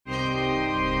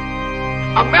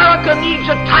America needs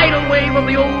a tidal wave of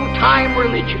the old-time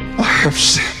religion. I have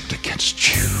sinned against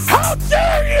you. How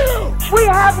dare you! We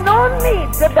have no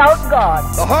need to doubt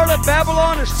God. The harlot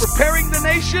Babylon is preparing the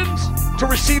nations to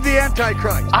receive the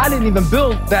Antichrist. I didn't even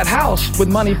build that house with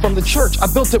money from the church.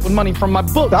 I built it with money from my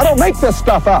book. I don't make this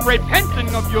stuff up.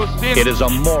 Repenting of your sins. It is a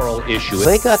moral issue.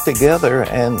 They got together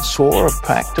and swore a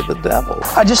pact to the devil.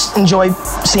 I just enjoy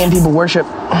seeing people worship,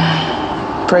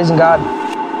 praising God.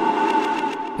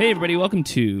 Hey everybody, welcome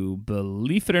to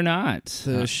Believe It or Not.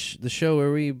 The show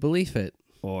where we believe it.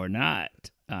 Or not.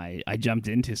 I jumped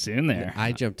in too soon there.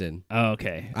 I jumped in. Oh,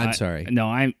 okay. I'm sorry.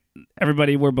 No,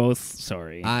 everybody, we're both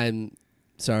sorry. I'm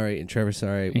sorry, and Trevor's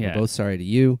sorry. Yeah. We're both sorry to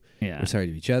you. Yeah. We're sorry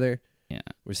to each other. Yeah.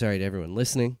 We're sorry to everyone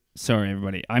listening. Sorry,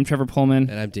 everybody. I'm Trevor Pullman.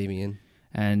 And I'm Damien.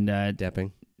 And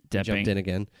Depping. Jumped in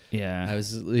again. Yeah. I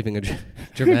was leaving a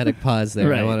dramatic pause there.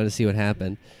 Right. I wanted to see what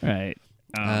happened. Right.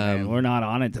 Oh, man, we're not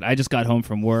on it today. I just got home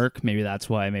from work. Maybe that's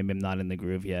why. Maybe I'm not in the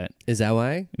groove yet. Is that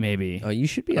why? Maybe. Oh, you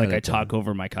should be. Like I talk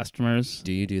over my customers.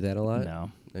 Do you do that a lot? No.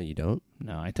 No, you don't?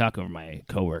 No, I talk over my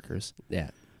coworkers. Yeah.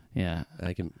 Yeah.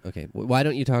 I can. Okay. Why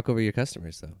don't you talk over your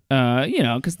customers though?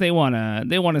 Because they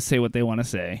wanna say what they wanna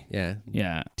say. Yeah.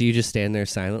 Yeah. Do you just stand there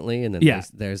silently and then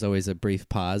there's always a brief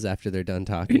pause after they're done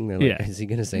talking? They're like, is he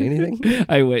gonna say anything?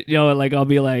 I would. I'll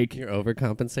be like, you're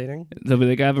overcompensating. They'll be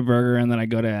like, I have a burger, and then I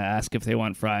go to ask if they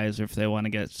want fries or if they want to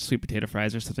get sweet potato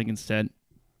fries or something instead,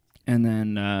 and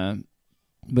then.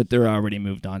 But they're already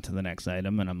moved on to the next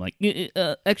item, and I'm like,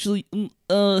 actually,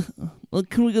 well,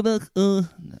 can we go back?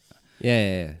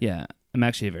 Yeah. I'm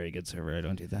actually a very good server. I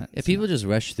don't do that. If people just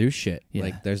rush through shit,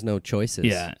 like there's no choices.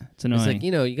 Yeah, it's annoying. It's like,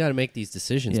 you got to make these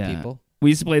decisions, people. We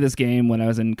used to play this game when I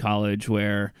was in college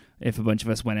where if a bunch of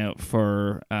us went out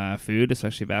for food,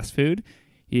 especially fast food,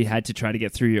 you had to try to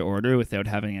get through your order without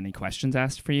having any questions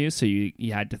asked for you. So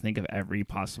you had to think of every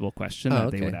possible question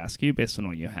that they would ask you based on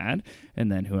what you had,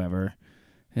 and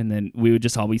then we would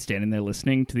just all be standing there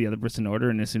listening to the other person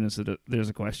order, and as soon as there's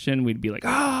a question, we'd be like,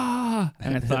 ah!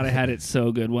 And I thought I had it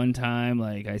so good one time.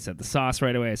 Like, I said the sauce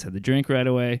right away, I said the drink right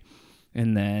away,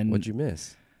 and then... What'd you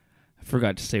miss? I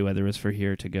forgot to say whether it was for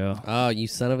here to go. Oh, you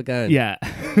son of a gun. Yeah.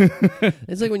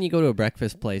 It's like when you go to a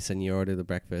breakfast place and you order the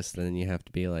breakfast, and then you have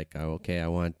to be like, oh, okay, I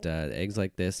want eggs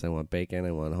like this, I want bacon,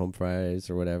 I want home fries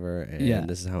or whatever, and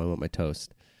this is how I want my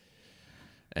toast.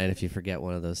 And if you forget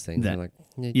one of those things, you're like,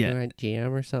 you want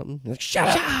jam or something? You're like, shut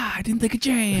up! I didn't think of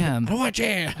jam. I don't want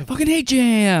jam. I fucking hate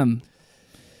jam.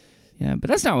 Yeah, but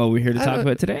that's not what we're here to talk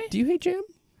about today. Do you hate jam?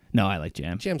 No, I like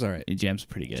jam. Jam's all right. Jam's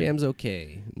pretty good. Jam's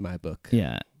okay in my book.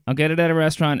 Yeah. I'll get it at a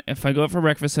restaurant. If I go out for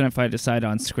breakfast and if I decide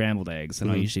on scrambled eggs,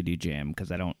 then I'll usually do jam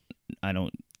because I don't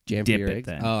jam dip for your it eggs?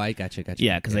 then. Oh, I gotcha.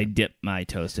 Yeah, because I dip my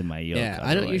toast in my yolk. Yeah,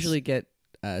 I don't usually get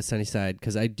sunny side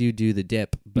because I do the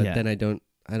dip, but then I don't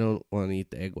want to eat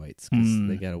the egg whites because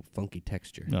they got a funky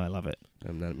texture. No, I love it.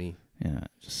 Not me. Yeah,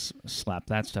 just slap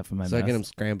that stuff in my mouth. So I get them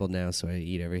scrambled now, so I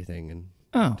eat everything and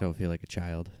don't feel like a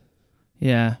child.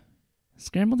 Yeah.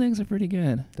 Scrambled eggs are pretty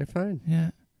good. They're fine.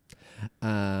 Yeah.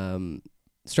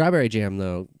 Strawberry jam,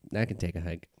 though, that can take a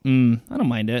hike. I don't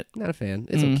mind it. Not a fan.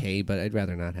 It's okay, but I'd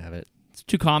rather not have it. It's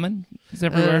too common. It's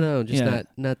everywhere. I don't know, just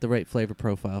not the right flavor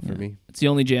profile for me. It's the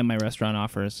only jam my restaurant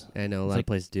offers. I know, a lot of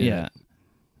places do that.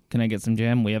 Can I get some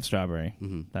jam? We have strawberry.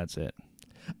 Mm-hmm. That's it.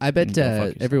 I bet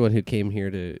everyone who came here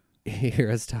to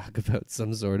hear us talk about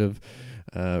some sort of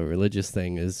religious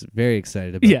thing is very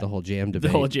excited about the whole jam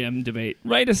debate. The whole jam debate.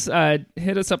 Hit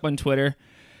us up on Twitter.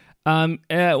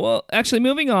 Well, actually,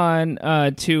 moving on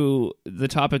to the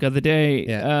topic of the day.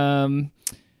 Yeah.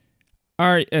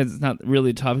 It's not really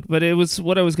a topic, but it was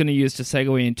what I was going to use to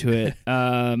segue into it.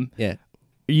 Yeah.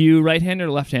 You right-handed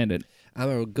or left-handed? I'm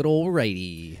a good old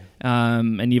righty.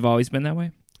 And you've always been that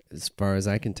way? As far as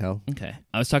I can tell. Okay.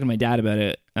 I was talking to my dad about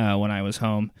it when I was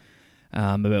home.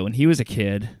 About when he was a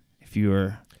kid, if you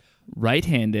were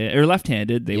right-handed or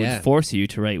left-handed, they would force you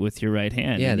to write with your right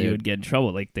hand. Yeah, and you would get in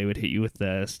trouble. Like they would hit you with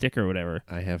the stick or whatever.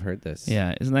 I have heard this.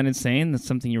 Yeah, isn't that insane? That's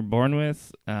something you're born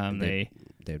with.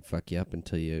 They'd fuck you up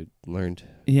until you learned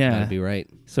how to be right.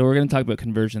 So we're going to talk about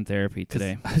conversion therapy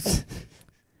today.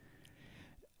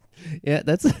 Yeah,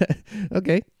 that's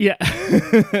okay. Yeah.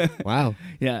 Wow.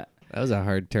 Yeah. That was a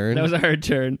hard turn.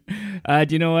 Do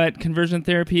you know what conversion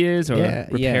therapy is, or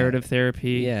reparative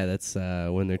therapy? Yeah, that's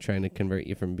when they're trying to convert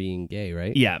you from being gay,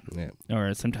 right? Yeah.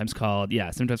 Or sometimes called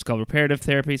reparative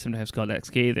therapy, sometimes called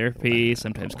ex-gay therapy,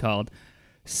 sometimes called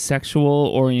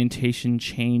sexual orientation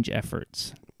change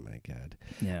efforts. My God.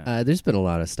 Yeah. There's been a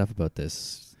lot of stuff about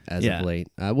this as of late.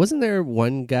 Wasn't there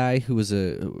one guy who was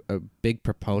a big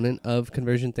proponent of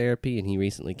conversion therapy, and he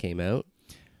recently came out?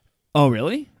 Oh,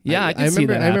 really? Yeah, I can see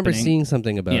that I remember happening. seeing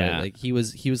something about Yeah. it. Like he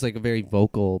was like a very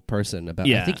vocal person about.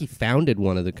 Yeah. I think he founded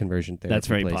one of the conversion therapy. That's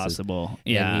very places. possible.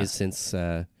 And Yeah. he's since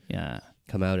Yeah.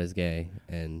 come out as gay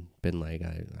and been like,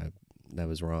 I that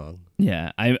was wrong.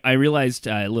 Yeah. I realized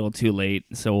a little too late,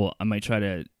 so I might try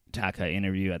to tack an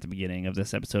interview at the beginning of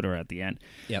this episode or at the end.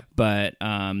 Yep. But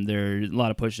there's a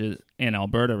lot of pushes in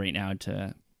Alberta right now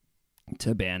to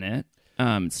ban it.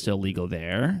 It's still legal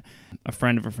there. A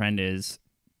friend of a friend is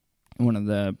one of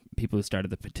the people who started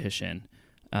the petition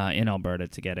in Alberta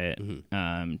to get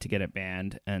it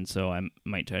banned, and so I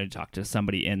might try to talk to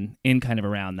somebody in kind of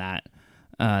around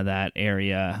that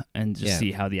area and just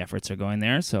see how the efforts are going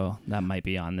there. So that might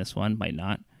be on this one, might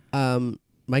not.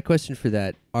 My question for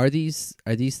that, are these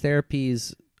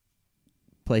therapies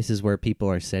places where people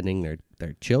are sending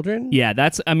their children? Yeah,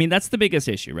 that's the biggest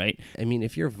issue, right? I mean,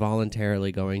 if you're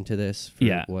voluntarily going to this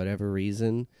for whatever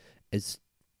reason, as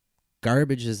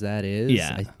garbage as that is,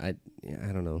 I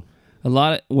don't know.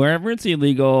 Wherever it's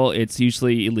illegal, it's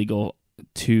usually illegal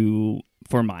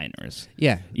for minors.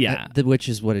 Yeah. Which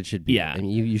is what it should be. Yeah. I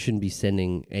mean, you shouldn't be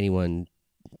sending anyone.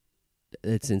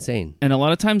 It's insane. And a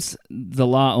lot of times the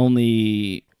law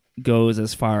only goes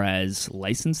as far as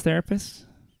licensed therapists.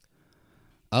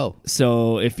 Oh.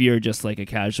 So if you're just like a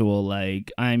casual,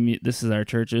 like, this is our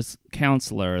church's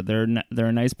counselor, they're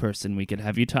a nice person we could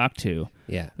have you talk to.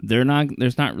 Yeah.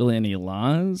 There's not really any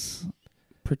laws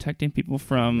protecting people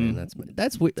from that's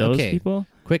those people.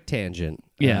 Quick tangent.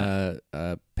 Yeah.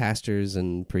 Pastors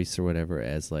and priests or whatever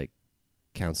as like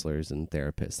counselors and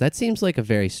therapists. That seems like a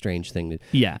very strange thing to.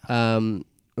 Yeah. I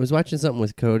was watching something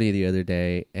with Cody the other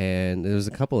day, and there was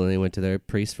a couple, and they went to their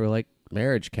priest for like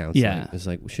marriage counseling. Yeah. It's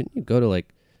like, shouldn't you go to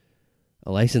like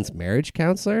a licensed marriage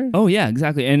counselor? Oh yeah,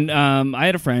 exactly. And I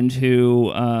had a friend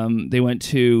who they went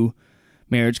to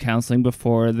marriage counseling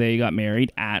before they got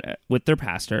married with their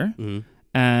pastor. Mm-hmm.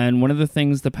 And one of the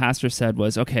things the pastor said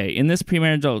was, okay, in this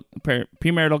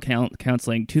premarital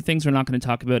counseling, two things we're not going to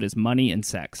talk about is money and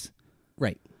sex.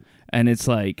 Right. And it's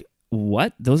like,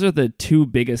 what? Those are the two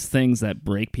biggest things that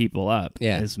break people up.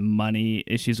 Yeah. Is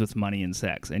issues with money and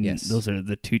sex. And those are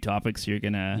the two topics you're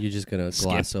just going to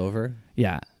gloss over?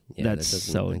 Yeah. That's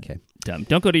so dumb.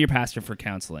 Don't go to your pastor for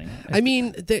counseling. I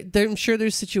mean, I'm sure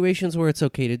there's situations where it's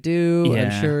okay to do. Yeah.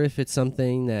 I'm sure if it's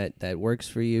something that works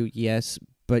for you, yes.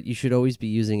 But you should always be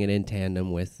using it in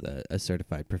tandem with a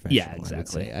certified professional. Yeah,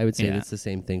 exactly. I would say it's the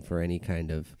same thing for any kind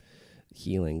of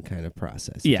healing kind of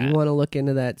process. Yeah. If you want to look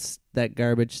into that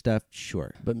garbage stuff,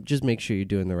 sure. But just make sure you're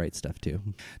doing the right stuff too.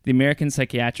 The American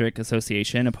Psychiatric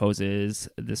Association opposes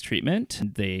this treatment.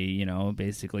 They,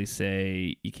 basically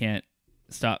say you can't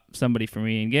stop somebody from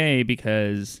being gay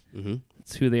because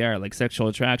it's who they are. Like sexual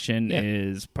attraction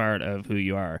is part of who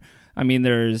you are. I mean,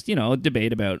 there's,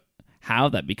 debate about how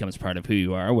that becomes part of who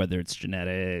you are, whether it's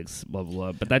genetics, blah, blah,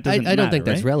 blah. But that doesn't I don't matter, think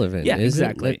that's right? relevant. Yeah, is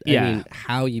exactly. It? I mean,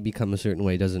 how you become a certain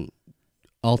way doesn't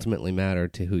ultimately matter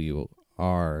to who you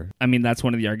are. I mean, that's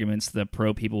one of the arguments the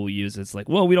pro people will use. It's like,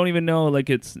 well, we don't even know.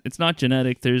 Like, it's not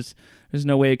genetic. There's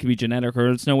no way it could be genetic, or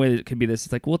there's no way it could be this.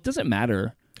 It's like, well, it doesn't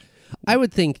matter. I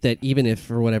would think that even if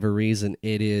for whatever reason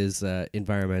it is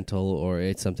environmental or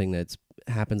it's something that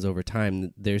happens over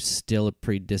time, there's still a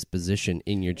predisposition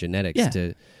in your genetics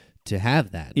to have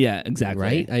that. Yeah, exactly.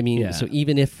 Right? I mean, so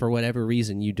even if for whatever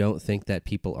reason you don't think that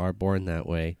people are born that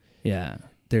way,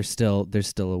 there's still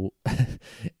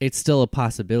it's still a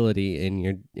possibility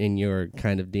in your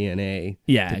kind of DNA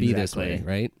to be this way,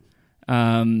 right?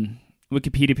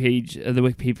 Wikipedia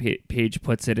page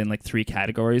puts it in like 3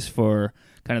 categories for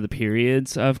kind of the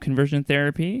periods of conversion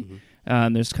therapy.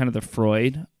 There's kind of the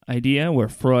Freud idea, where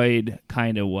Freud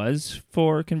kind of was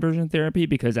for conversion therapy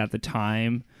because at the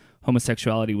time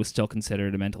homosexuality was still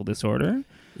considered a mental disorder.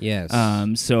 Yes.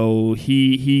 So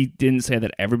he didn't say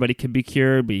that everybody could be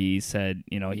cured, but he said,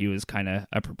 he was kind of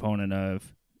a proponent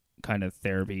of kind of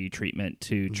therapy treatment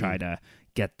to try to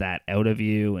get that out of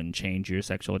you and change your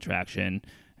sexual attraction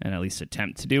and at least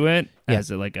attempt to do it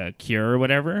as like a cure or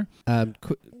whatever.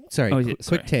 Quick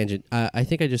tangent. I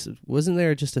think wasn't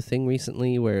there just a thing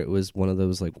recently where it was one of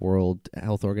those like World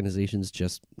Health Organizations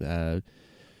just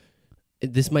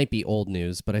this might be old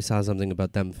news, but I saw something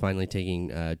about them finally taking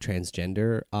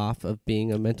transgender off of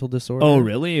being a mental disorder. Oh,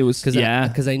 really? It was because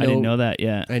I didn't know that.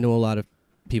 Yeah, I know a lot of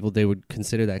people, they would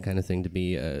consider that kind of thing to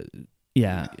be a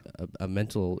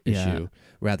mental issue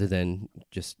rather than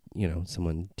just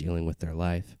someone dealing with their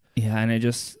life. Yeah, and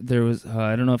there was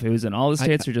I don't know if it was in all the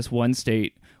states or just one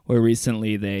state where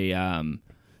recently they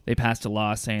passed a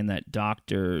law saying that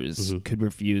doctors could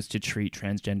refuse to treat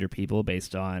transgender people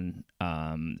based on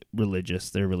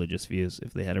their religious views.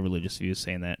 If they had a religious view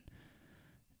saying that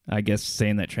I guess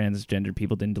saying that transgender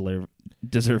people didn't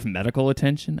deserve medical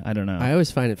attention. I don't know. I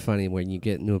always find it funny when you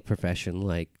get into a profession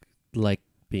like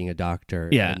being a doctor,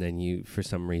 and then you, for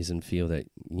some reason, feel that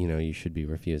you should be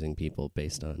refusing people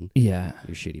based on your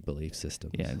shitty belief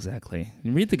systems. Yeah, exactly.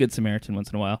 You read The Good Samaritan once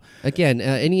in a while. Again,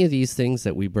 any of these things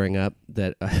that we bring up,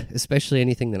 that especially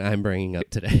anything that I'm bringing up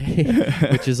today,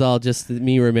 which is all just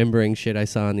me remembering shit I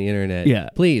saw on the internet. Yeah.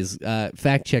 Please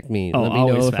fact check me. Let me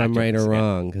know if I'm right or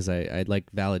wrong, because I'd like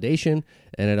validation,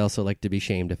 and I'd also like to be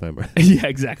shamed if I'm right. Yeah,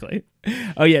 exactly.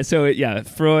 Oh yeah, so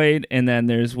Freud, and then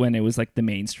there's when it was like the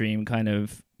mainstream kind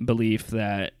of belief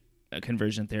that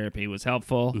conversion therapy was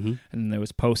helpful, and then there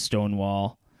was post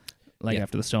Stonewall,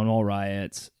 after the Stonewall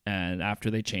riots, and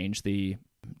after they changed the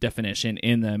definition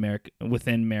in the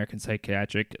within American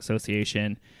Psychiatric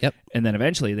Association, and then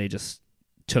eventually they just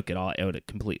took it all out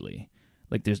completely.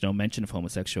 Like there's no mention of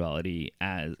homosexuality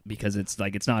because it's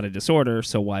like it's not a disorder,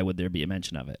 so why would there be a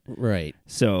mention of it? Right.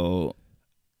 So.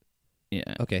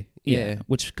 Yeah. Okay. Yeah.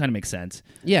 Which kind of makes sense.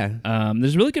 Yeah.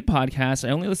 There's a really good podcast.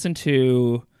 I only listen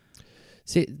to.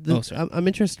 See, I'm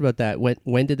interested about that.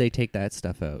 When did they take that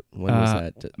stuff out? When was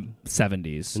that?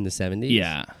 70s. In the 70s?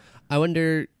 Yeah. I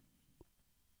wonder,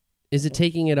 is it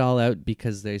taking it all out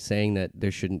because they're saying that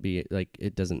there shouldn't be, like,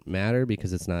 it doesn't matter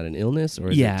because it's not an illness? Or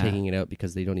is it taking it out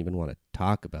because they don't even want to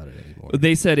talk about it anymore?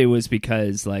 They said it was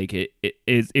because, like,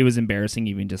 it was embarrassing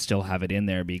even to still have it in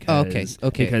there because...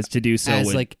 Okay. Because to do so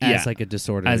as like a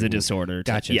disorder. As a disorder.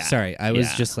 Gotcha. Sorry. I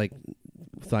was just like...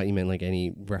 thought you meant like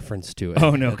any reference to it.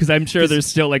 Oh no, because I'm sure there's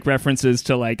still like references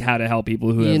to like how to help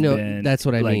people who have been that's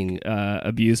what I mean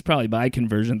abused probably by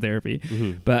conversion therapy.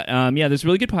 But there's a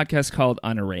really good podcast called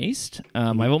Unerased.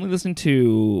 I've only listened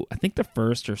to I think the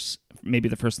first or maybe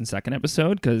the first and second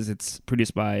episode because it's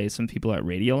produced by some people at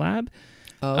Radiolab.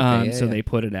 So they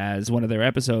put it as one of their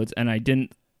episodes, and I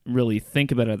didn't really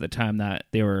think about it at the time that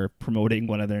they were promoting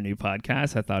one of their new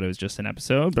podcasts. I thought it was just an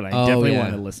episode, but I definitely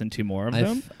want to listen to more of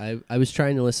them. I was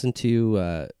trying to listen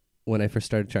to when I first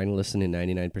started trying to listen to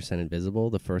 99% Invisible,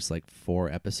 the first like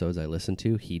 4 episodes I listened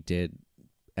to, he did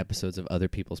episodes of other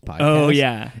people's podcasts. Oh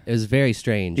yeah. It was very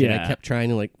strange. And I kept trying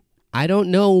to like, I don't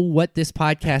know what this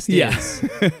podcast is.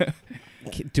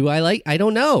 Do I like, I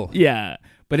don't know. Yeah.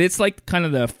 But it's like kind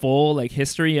of the full like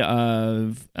history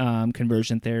of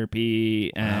conversion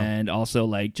therapy and also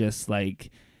like just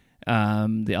like the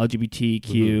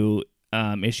LGBTQ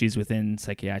issues within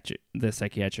the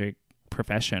psychiatric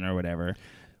profession or whatever.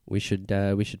 We should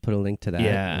put a link to that.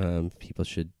 Yeah. People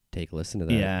should take a listen to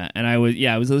that. Yeah, and I was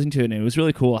listening to it, and it was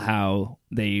really cool how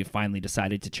they finally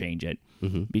decided to change it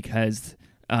because.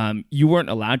 You weren't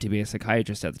allowed to be a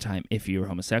psychiatrist at the time if you were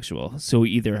homosexual, so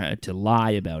we either had to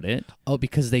lie about it. Oh,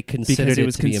 because they considered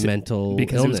it to be a mental illness.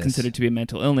 Because it was considered to be a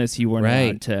mental illness, you weren't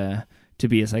allowed to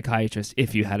be a psychiatrist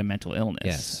if you had a mental illness.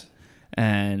 Yes.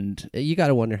 And you got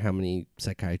to wonder how many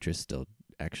psychiatrists still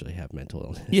actually have mental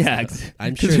illness. Yeah,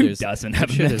 I'm sure who doesn't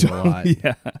have there's a lot.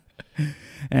 Yeah.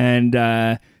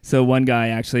 And so one guy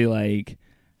actually like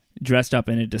dressed up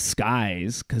in a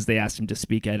disguise because they asked him to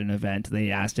speak at an event.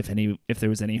 They asked if there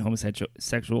was any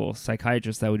homosexual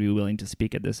psychiatrist that would be willing to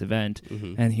speak at this event,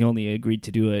 and he only agreed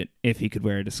to do it if he could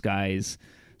wear a disguise.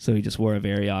 So he just wore a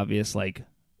very obvious like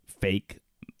fake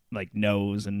like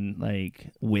nose and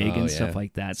like wig and stuff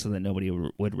like that, so that nobody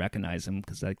would recognize him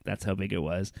because like that's how big it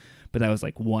was. But that was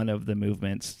like one of the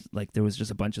movements. Like there was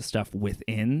just a bunch of stuff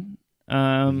within.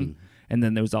 And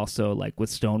then there was also, like, with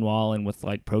Stonewall and with,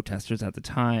 like, protesters at the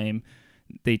time,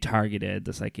 they targeted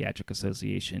the Psychiatric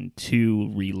Association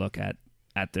to relook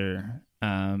at their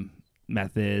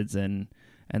methods and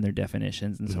their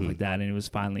definitions and stuff like that. And it was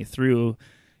finally through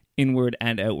inward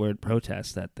and outward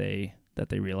protests that they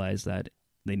realized that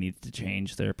they needed to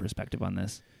change their perspective on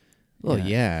this. Well,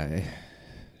 yeah.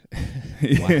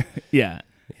 Yeah.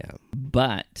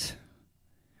 But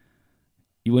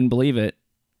you wouldn't believe it.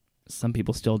 Some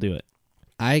people still do it.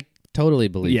 I totally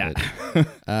believe it,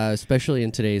 especially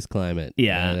in today's climate.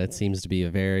 Yeah, that seems to be a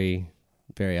very,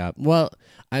 very well.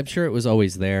 I'm sure it was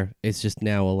always there. It's just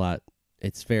now a lot.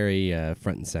 It's very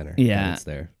front and center. Yeah, it's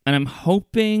there, and I'm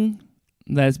hoping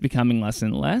that it's becoming less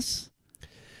and less.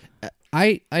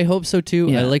 I hope so too.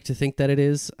 Yeah. I like to think that it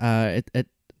is. I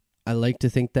like to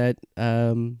think that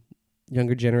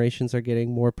younger generations are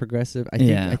getting more progressive.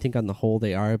 I think on the whole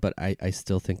they are, but I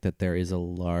still think that there is a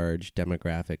large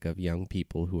demographic of young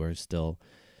people who are still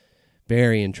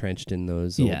very entrenched in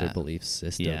those older belief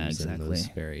systems and those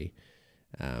very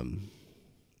I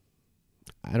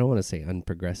don't want to say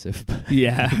unprogressive, but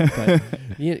but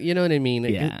you know what I mean?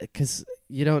 Yeah. Because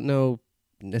you don't know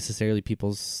necessarily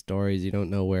people's stories, you don't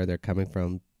know where they're coming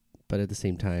from, but at the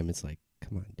same time it's like,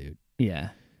 come on, dude. Yeah.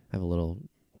 Have a little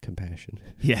compassion.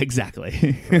 Yeah,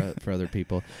 exactly. for other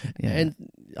people. Yeah. And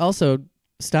also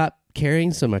stop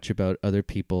caring so much about other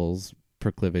people's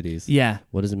proclivities. Yeah.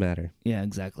 What does it matter? Yeah,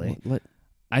 exactly. What?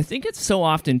 I think it's so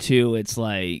often too, it's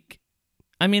like,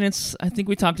 I mean, I think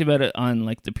we talked about it on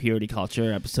like the purity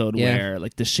culture episode where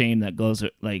like the shame that goes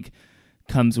like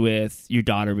comes with your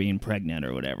daughter being pregnant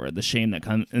or whatever, the shame that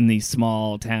comes in these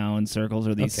small town circles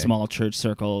or these small church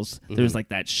circles. There's like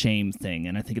that shame thing.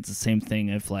 And I think it's the same thing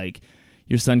if like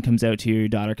your son comes out to you, your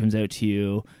daughter comes out to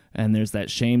you, and there's that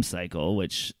shame cycle,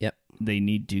 which they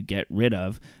need to get rid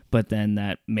of. But then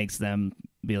that makes them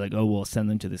be like, oh, we'll send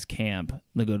them to this camp.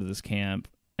 They'll go to this camp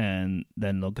and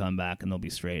then they'll come back and they'll be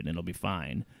straight and it'll be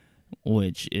fine,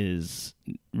 which is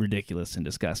ridiculous and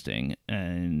disgusting.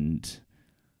 And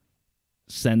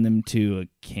send them to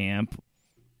a camp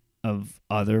of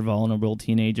other vulnerable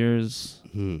teenagers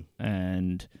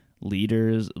and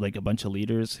leaders, like a bunch of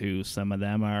leaders who some of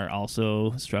them are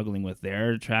also struggling with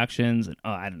their attractions. And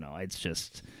I don't know. It's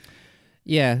just...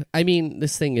 Yeah, I mean,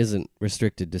 this thing isn't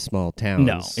restricted to small towns.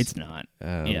 No, it's not.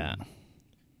 Yeah.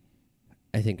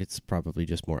 I think it's probably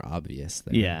just more obvious.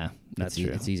 Yeah, that's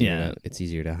true. It's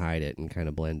easier to hide it and kind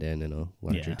of blend in a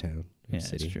larger town or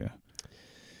city. That's true.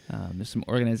 There's some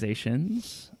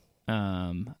organizations.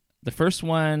 The first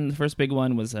big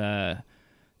one was a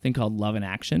thing called Love in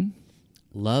Action.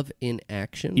 Love in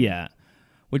Action? Yeah,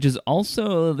 which is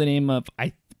also the name of,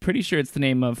 I'm pretty sure it's the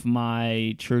name of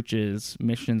my church's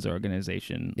missions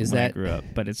organization I grew up,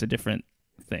 but it's a different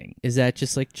thing. Is that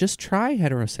just try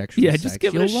heterosexual sex? Just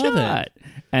give it a shot.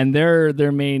 And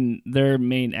their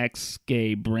main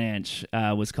ex-gay branch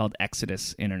was called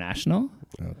Exodus International.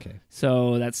 Okay.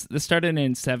 So this started in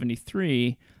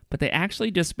 1973, but they actually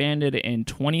disbanded in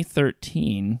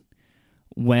 2013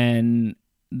 when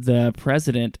the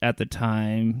president at the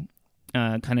time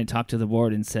kind of talked to the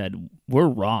board and said, we're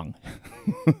wrong.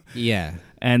 Yeah.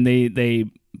 And they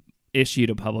issued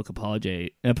a public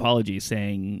apology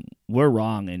saying, we're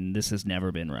wrong and this has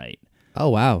never been right. Oh,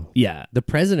 wow. Yeah. The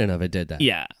president of it did that.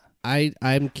 Yeah.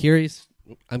 I'm curious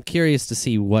to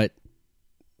see what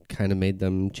kind of made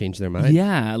them change their mind.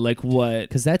 Yeah, like what?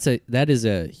 Because that is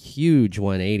a huge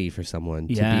 180 for someone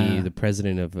to be the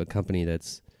president of a company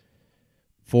that's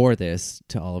for this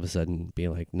to all of a sudden be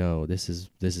like, no, this has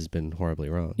been horribly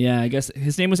wrong. Yeah, I guess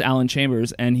his name was Alan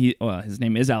Chambers, and his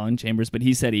name is Alan Chambers, but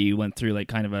he said he went through like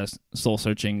kind of a soul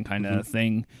searching kind of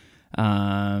thing.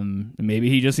 Maybe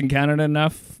he just encountered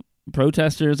enough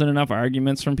protesters and enough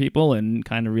arguments from people, and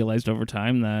kind of realized over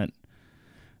time that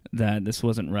this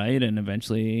wasn't right, and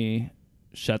eventually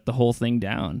shut the whole thing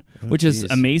down. Which is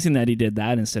amazing that he did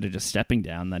that instead of just stepping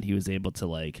down. That he was able to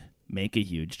like make a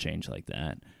huge change like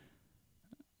that.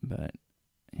 But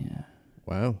yeah,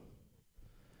 wow.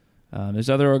 There's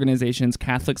other organizations.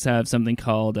 Catholics have something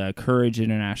called Courage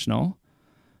International.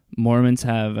 Mormons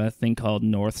have a thing called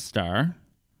North Star.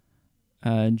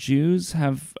 Jews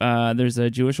have there's a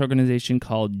Jewish organization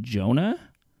called Jonah,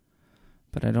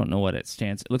 but I don't know what it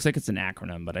stands. It looks like it's an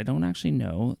acronym, but I don't actually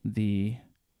know the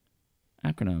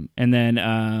acronym. And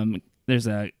then there's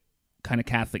a kind of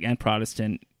Catholic and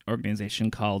Protestant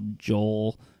organization called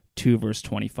Joel 2 verse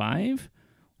 25.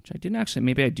 Which I didn't actually.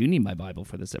 Maybe I do need my Bible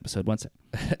for this episode. One sec.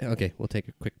 Okay, we'll take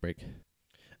a quick break.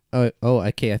 Oh,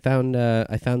 okay. I found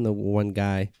the one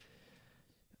guy.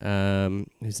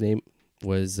 His name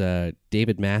was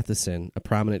David Matheson, a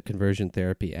prominent conversion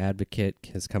therapy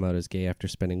advocate, has come out as gay after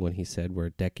spending what he said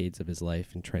were decades of his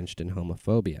life entrenched in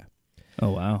homophobia. Oh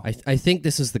wow! I think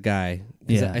this is the guy.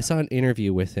 Yeah. I saw an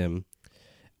interview with him.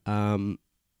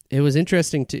 It was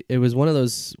interesting. It was one of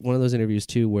those interviews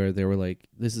too, where they were like,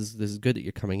 "This is good that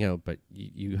you're coming out, but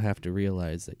you have to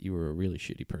realize that you were a really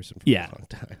shitty person for a long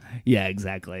time." Yeah,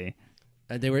 exactly.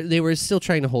 They were still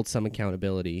trying to hold some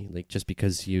accountability. Like, just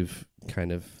because you've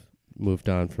kind of moved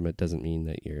on from it doesn't mean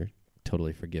that you're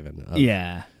totally forgiven. Of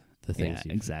the things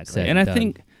you've exactly. said And I done.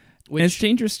 think it's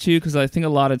dangerous too, because I think a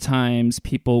lot of times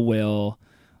people will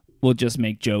just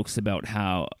make jokes about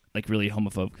how like really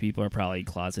homophobic people are probably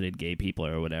closeted gay people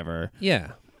or whatever.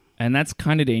 Yeah. And that's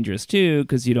kind of dangerous too,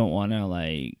 because you don't want to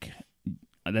like,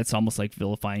 that's almost like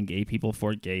vilifying gay people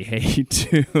for gay hate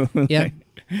too. Yeah.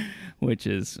 Which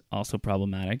is also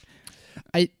problematic.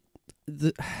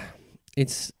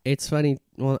 It's funny.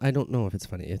 Well, I don't know if it's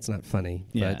funny. It's not funny,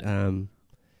 Yeah. but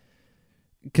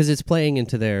because it's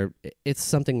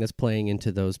something that's playing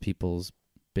into those people's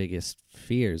biggest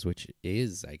fears, which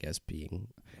is, I guess, being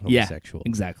homosexual. Yeah,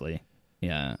 exactly.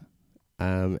 Yeah.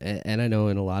 And I know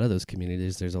in a lot of those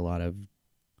communities, there's a lot of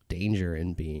danger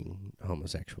in being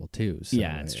homosexual too. So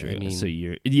yeah, it's true. I mean, so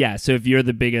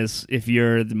if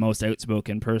you're the most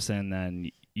outspoken person, then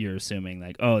you're assuming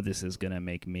like, oh, this is gonna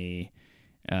make me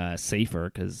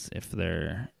safer because if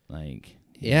they're like,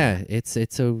 yeah, it's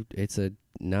a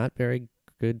not very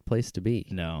good place to be.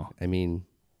 No, I mean,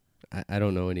 I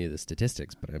don't know any of the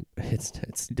statistics, but it's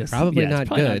Just- probably yeah, not it's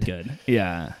probably good. Not good.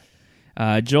 Yeah.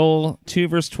 Joel 2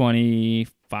 verse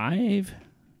 25.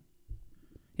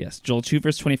 Yes, Joel 2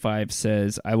 verse 25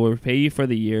 says, "I will repay you for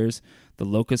the years the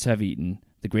locusts have eaten,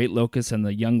 the great locust and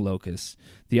the young locust,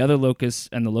 the other locusts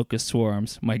and the locust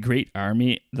swarms, my great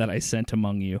army that I sent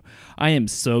among you." I am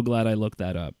so glad I looked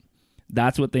that up.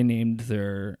 That's what they named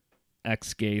their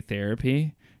ex-gay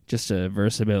therapy. Just a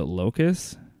verse about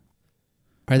locusts.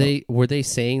 Were they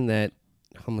saying that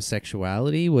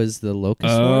homosexuality was the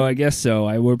locust? Oh, one? I guess so.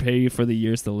 I will pay you for the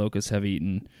years the locusts have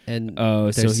eaten. And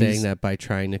they're they're saying he's- that by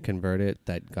trying to convert it,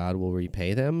 that God will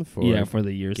repay them for for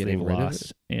the years getting they've rid of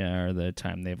lost. Yeah, or the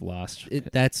time they've lost.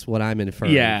 That's what I'm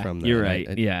inferring Yeah, from that. you're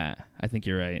right. Yeah, I think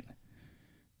you're right.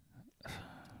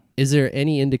 Is there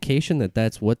any indication that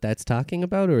that's what that's talking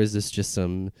about, or is this just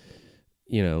some,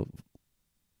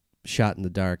 shot in the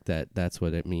dark that's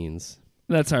what it means?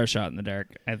 That's our shot in the dark,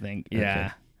 I think. Yeah.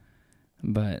 Okay.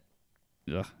 But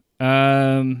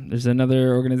there's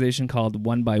another organization called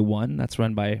One by One that's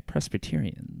run by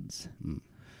Presbyterians.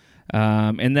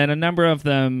 And then a number of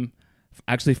them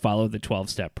actually follow the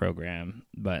 12-step program,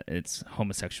 but it's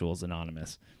Homosexuals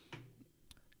Anonymous.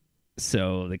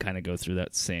 So they kind of go through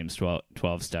that same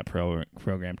 12-step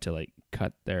program to like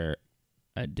cut their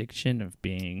addiction of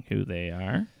being who they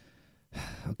are.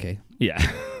 Okay. Yeah.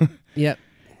 Yep.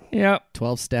 Yep.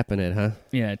 12-step in it, huh?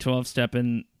 Yeah, 12-step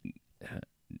in.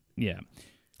 Yeah.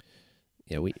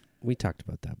 Yeah, we talked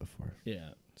about that before. Yeah.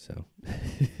 So.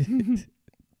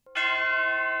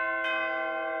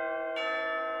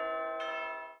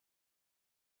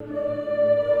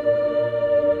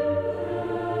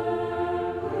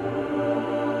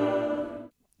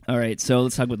 All right, so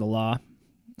let's talk about the law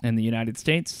in the United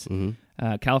States.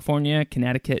 Mm-hmm. California,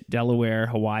 Connecticut, Delaware,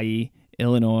 Hawaii,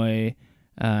 Illinois,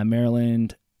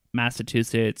 Maryland,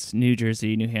 Massachusetts, New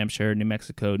Jersey, New Hampshire, New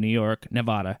Mexico, New York,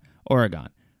 Nevada, Oregon,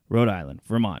 Rhode Island,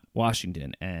 Vermont,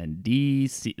 Washington, and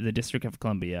D.C., the District of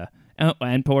Columbia,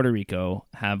 and Puerto Rico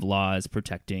have laws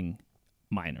protecting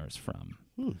minors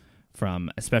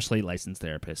from especially licensed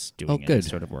therapists doing any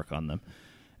sort of work on them.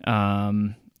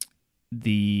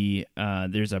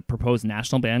 There's a proposed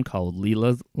national ban called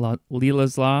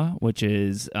Leela's Law, which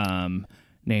is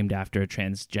named after a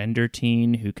transgender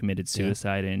teen who committed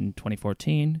suicide in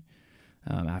 2014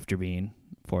 after being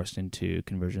forced into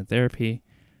conversion therapy.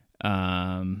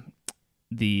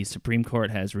 The Supreme Court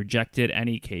has rejected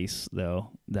any case, though,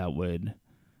 that would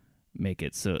make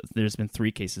it so. There's been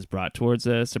 3 cases brought towards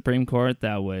the Supreme Court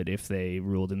that would, if they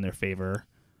ruled in their favor,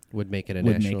 would make it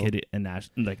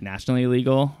nationally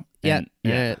illegal.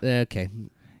 Okay.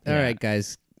 All right,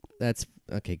 guys. That's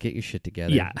okay. Get your shit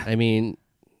together. Yeah. I mean,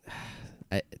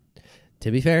 to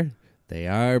be fair, they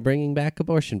are bringing back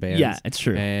abortion bans. Yeah, it's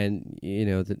true. And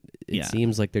it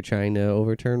seems like they're trying to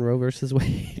overturn Roe versus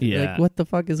Wade. Yeah. Like, what the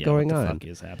fuck is going on? What the fuck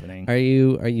is happening? Are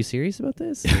you serious about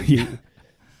this? Yeah.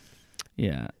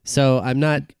 Yeah. So I'm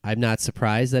not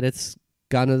surprised that it's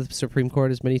gone to the Supreme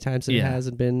Court as many times as it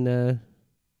hasn't been.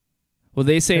 Well,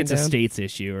 they say it's down? a state's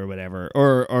issue or whatever,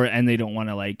 or and they don't want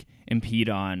to like impede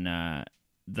on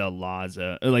the laws,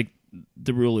 or like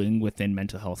the ruling within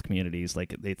mental health communities.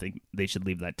 Like they think they should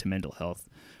leave that to mental health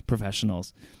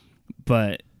professionals.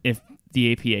 But if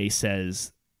the APA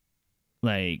says,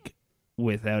 like,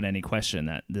 without any question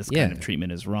that this kind of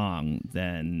treatment is wrong,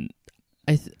 then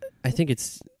I think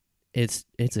it's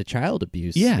a child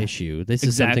abuse issue. This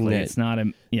is something that it's not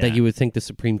that you would think the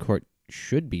Supreme Court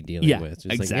should be dealing with.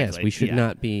 It's like, yes, we should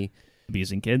not be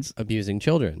abusing kids, abusing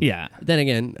children. Yeah. Then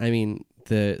again, I mean,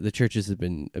 the churches have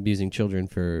been abusing children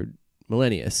for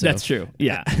millennia. So that's true.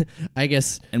 Yeah. I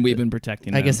guess, and we've been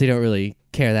protecting them. I guess they don't really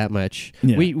care that much.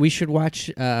 Yeah. We should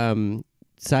watch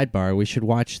sidebar. We should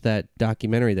watch that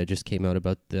documentary that just came out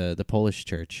about the Polish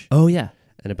church. Oh yeah.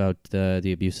 And about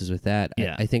the abuses with that.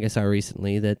 Yeah. I think I saw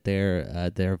recently that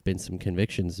there have been some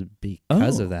convictions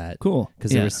because of that. Cool.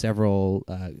 Because there were several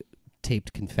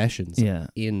taped confessions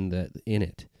in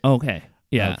it. Okay.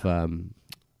 Yeah. Of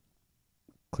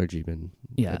clergymen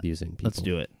abusing people. Let's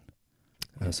do it.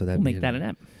 So that we'll make that an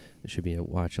app. It should be a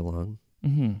watch along.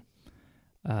 Mm-hmm.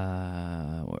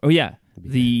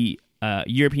 The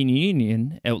European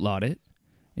Union outlawed it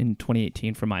in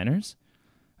 2018 for minors.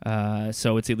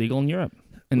 So it's illegal in Europe.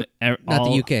 And not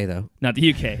the UK, though. Not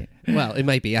the UK. Well, it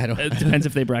might be. I don't know. It depends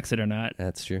if they Brexit or not.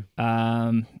 That's true.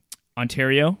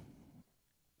 Ontario,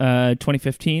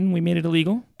 2015, we made it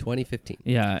illegal. 2015.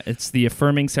 Yeah, it's the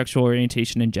Affirming Sexual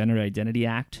Orientation and Gender Identity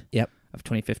Act. Yep. of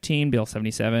 2015, Bill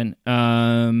 77.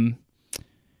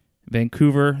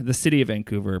 Vancouver, the city of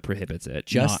Vancouver prohibits it.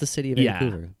 Just the city of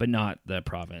Vancouver? Yeah, but not the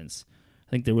province. I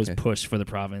think there was push for the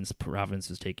province. Province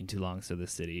was taking too long, so the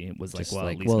city was just at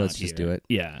least let's not just here. do it.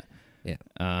 Yeah. Yeah.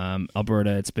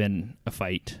 Alberta, it's been a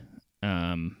fight.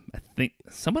 I think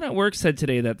someone at work said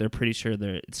today that they're pretty sure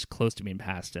it's close to being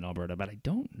passed in Alberta, but I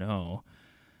don't know.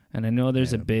 And I know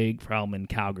there's a big problem in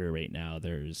Calgary right now.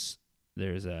 There's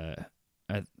a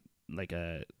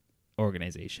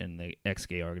organization, the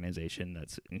ex-gay organization,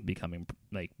 that's becoming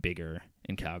like bigger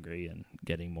in Calgary and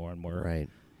getting more and more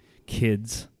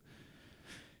kids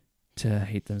to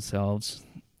hate themselves.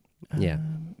 Yeah.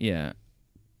 Yeah.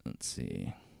 Let's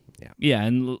see. Yeah,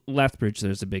 and Lethbridge,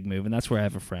 there's a big move, and that's where I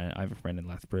have a friend. I have a friend in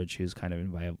Lethbridge who's kind of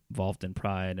involved in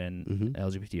Pride and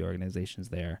LGBT organizations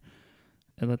there.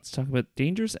 And let's talk about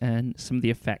dangers and some of the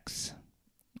effects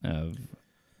of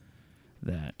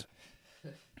that.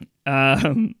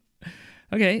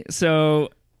 Okay, so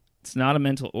it's not a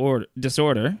mental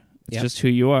disorder. It's just who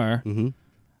you are. Mm-hmm.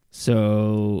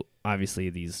 So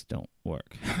obviously these don't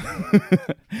work.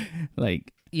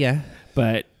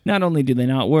 But not only do they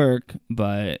not work,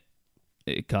 but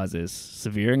it causes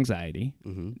severe anxiety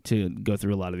to go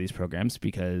through a lot of these programs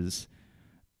because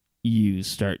you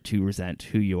start to resent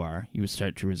who you are. You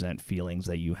start to resent feelings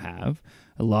that you have.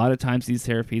 A lot of times these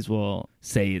therapies will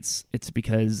say it's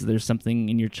because there's something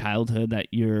in your childhood that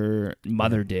your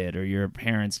mother did or your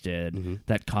parents did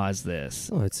that caused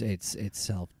this. Oh, it's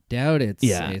self-doubt,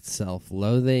 it's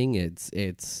self-loathing,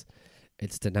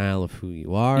 it's denial of who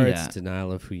you are. Yeah. It's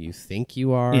denial of who you think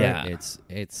you are. Yeah.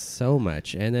 It's so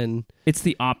much. And then it's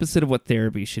the opposite of what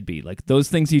therapy should be. Like those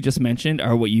things you just mentioned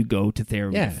are what you go to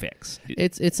therapy to fix.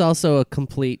 It's also a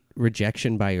complete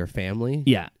rejection by your family.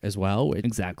 Yeah. As well.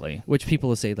 Exactly. Which people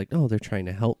will say like, "Oh, they're trying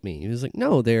to help me." It's like,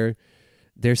 "No, they're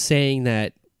saying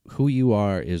that who you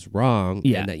are is wrong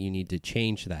and that you need to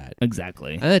change that."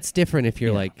 Exactly. And that's different if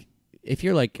you're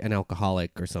like an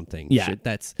alcoholic or something. Yeah,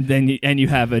 that's then you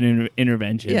have an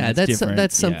intervention. Yeah,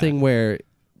 that's something where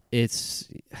it's.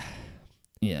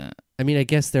 Yeah, I mean, I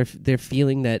guess their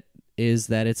feeling that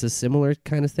it's a similar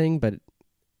kind of thing, but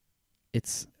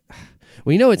it's.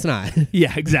 We know it's not.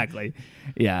 Yeah, exactly.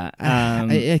 Yeah,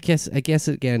 I guess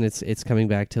again, it's coming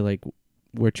back to like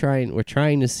we're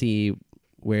trying to see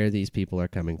where these people are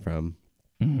coming from.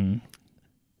 Mm-hmm.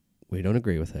 We don't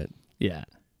agree with it. Yeah.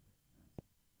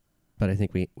 But I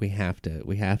think we have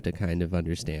to kind of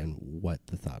understand what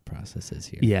the thought process is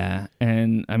here. Yeah,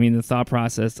 and I mean the thought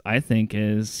process I think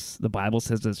is the Bible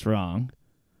says it's wrong,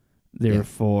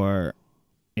 therefore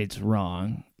it's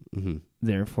wrong. Mm-hmm.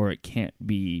 Therefore it can't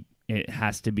be. It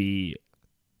has to be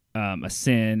a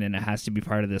sin, and it has to be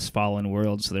part of this fallen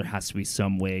world. So there has to be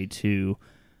some way to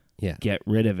get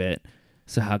rid of it.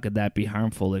 So how could that be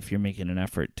harmful if you're making an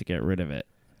effort to get rid of it?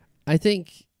 I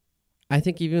think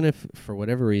even if for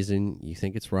whatever reason you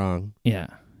think it's wrong,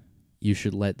 you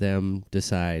should let them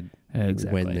decide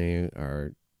when they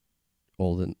are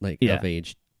old and of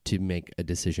age to make a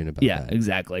decision about that. Yeah,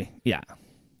 exactly. Yeah.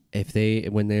 If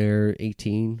when they're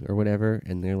 18 or whatever,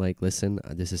 and they're like, "Listen,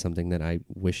 this is something that I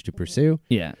wish to pursue,"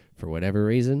 for whatever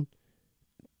reason,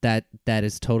 that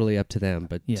is totally up to them.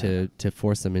 But to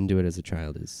force them into it as a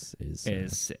child is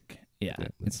sick. Yeah,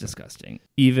 it's disgusting.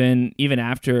 Even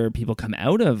after people come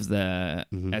out of the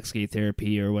ex-gay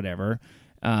therapy or whatever,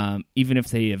 even if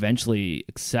they eventually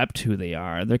accept who they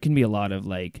are, there can be a lot of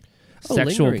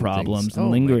sexual problems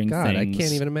and lingering things. I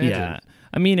can't even imagine. Yeah,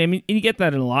 I mean, you get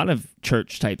that in a lot of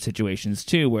church type situations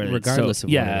too, where regardless of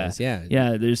what it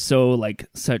is, there's so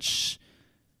such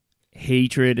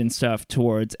hatred and stuff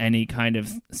towards any kind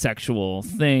of sexual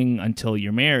thing until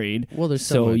you're married. Well, there's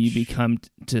so much. You become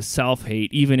to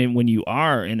self-hate even when you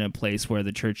are in a place where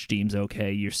the church deems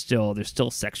okay. There's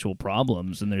still sexual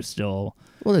problems, and there's still.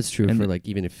 Well, that's true for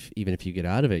even if you get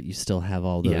out of it, you still have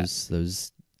all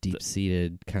those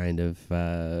deep-seated kind of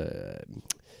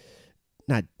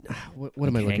not what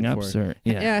am I looking for?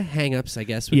 Hang-ups, I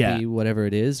guess would be whatever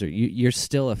it is, or you're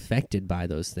still affected by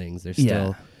those things. There's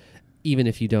still even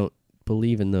if you don't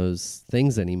believe in those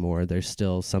things anymore, there's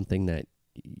still something that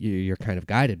you're kind of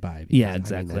guided by. Because,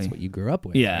 exactly. I mean, that's what you grew up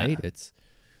with, right? It's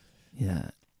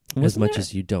as much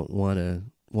as you don't want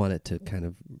it to kind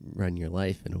of run your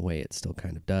life in a way, it still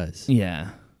kind of does.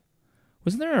 Yeah.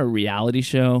 Wasn't there a reality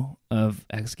show of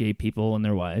ex-gay people and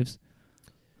their wives?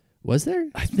 Was there?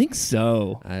 I think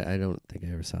so. I don't think I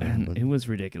ever saw that one. It was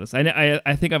ridiculous.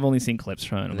 I think I've only seen clips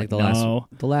from it. I think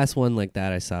the last one like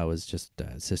that I saw was just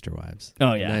Sister Wives.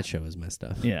 Oh, yeah. And that show was messed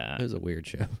up. Yeah. It was a weird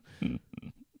show.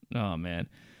 Oh, man.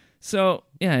 So,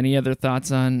 any other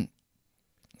thoughts on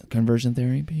conversion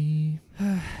therapy?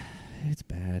 It's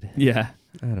bad. Yeah.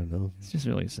 I don't know. It's just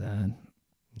really sad.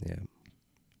 Yeah.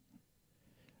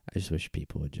 I just wish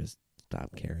people would just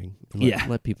stop caring.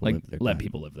 Let people live their let lives.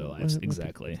 people live their lives.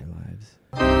 Exactly.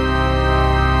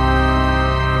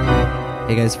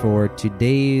 Hey guys, for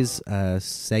today's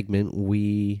segment,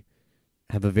 we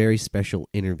have a very special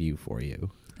interview for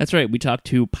you. That's right. We talked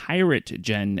to Pirate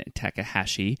Jen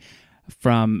Takahashi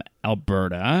from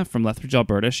Alberta, from Lethbridge,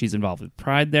 Alberta. She's involved with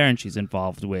Pride there, and she's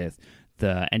involved with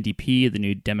the NDP, the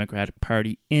New Democratic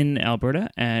Party in Alberta.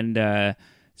 And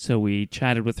so we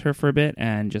chatted with her for a bit,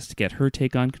 and just to get her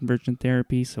take on conversion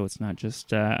therapy, so it's not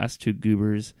just us two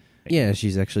goobers. Yeah,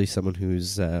 she's actually someone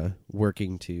who's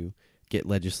working to get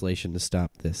legislation to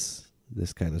stop this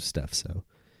kind of stuff. So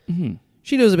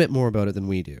she knows a bit more about it than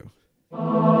we do.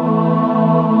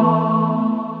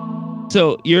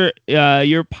 So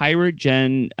you're Pirate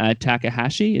Jen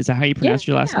Takahashi. Is that how you pronounce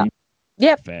your last name?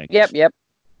 Yep. Perfect. Yep.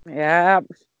 Yeah.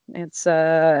 It's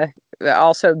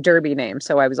also Derby name,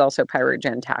 so I was also Pirate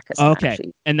Jen Takahashi. Okay,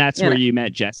 and that's where you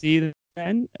met Jesse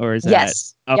then, or is that?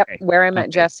 Yes. Okay. Yep. Where I met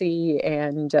Jesse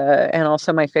and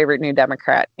also my favorite New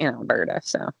Democrat in Alberta.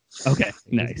 So. Okay.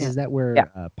 Nice. Is that where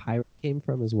Pirate came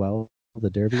from as well? The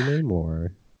Derby name,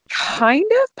 or? Kind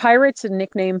of. Pirate's a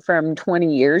nickname from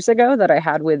 20 years ago that I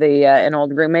had with an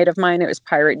old roommate of mine. It was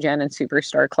Pirate Jen and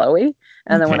Superstar Chloe.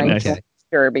 And then when I joined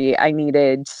Derby, I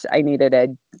needed a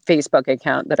Facebook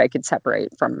account that I could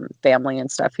separate from family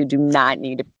and stuff who do not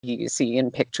need to be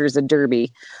seeing pictures of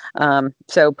Derby.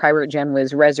 So Pirate Jen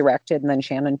was resurrected, and then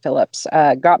Shannon Phillips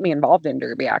got me involved in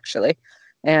Derby, actually.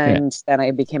 And then I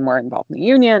became more involved in the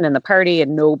union and the party,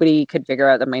 and nobody could figure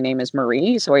out that my name is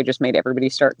Marie. So I just made everybody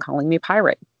start calling me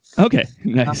Pirate. Okay,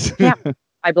 nice.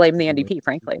 I blame the NDP,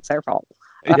 frankly. It's their fault.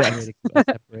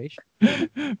 Separation.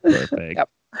 Perfect. Yep.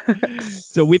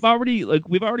 So we've already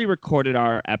recorded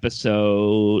our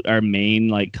episode, our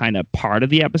main kind of part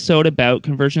of the episode about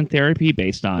conversion therapy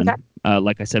based on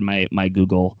like I said, my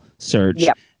Google search.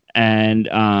 Yep. And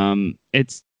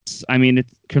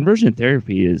conversion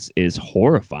therapy is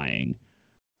horrifying,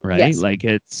 right? Yes. Like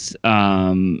it's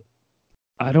I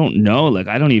don't know,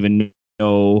 I don't even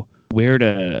know where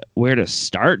to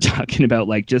start talking about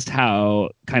just how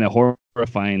kind of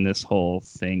horrifying this whole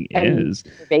thing is.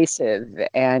 Pervasive,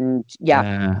 and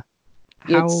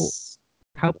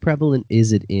how prevalent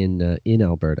is it in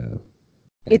Alberta?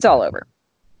 It's all over.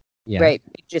 Yeah. Right.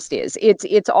 It just is.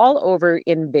 It's all over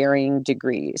in varying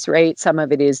degrees, right? Some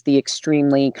of it is the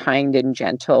extremely kind and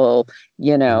gentle,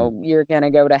 you're going to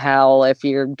go to hell if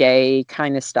you're gay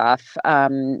kind of stuff.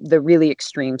 The really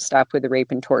extreme stuff with the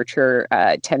rape and torture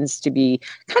tends to be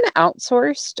kind of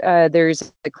outsourced.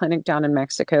 There's a clinic down in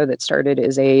Mexico that started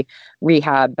as a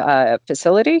rehab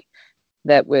facility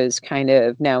that was kind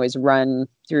of now is run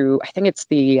through, I think it's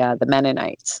the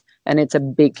Mennonites. And it's a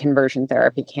big conversion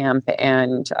therapy camp.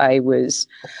 And I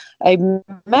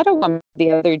met a woman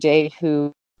the other day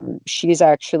who she's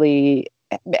actually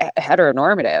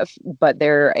heteronormative, but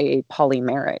they're a poly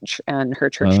marriage, and her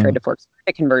church tried to force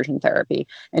the conversion therapy.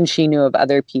 And she knew of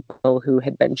other people who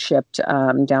had been shipped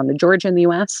down to Georgia in the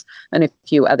US and a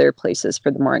few other places for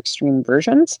the more extreme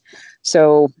versions.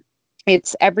 So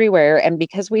it's everywhere. And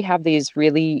because we have these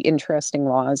really interesting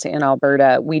laws in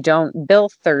Alberta, Bill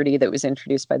 30 that was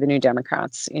introduced by the New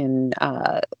Democrats in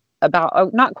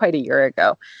not quite a year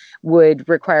ago would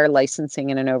require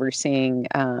licensing and an overseeing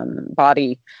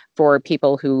body for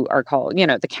people who are called,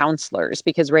 the counselors,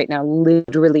 because right now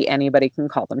literally anybody can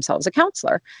call themselves a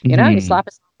counselor. You slap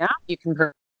a sign out, you can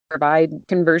provide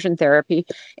conversion therapy.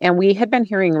 And we had been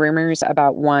hearing rumors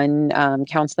about one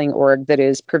counseling org that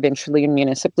is provincially and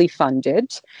municipally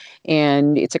funded,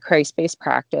 and it's a Christ-based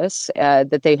practice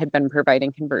that they had been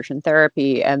providing conversion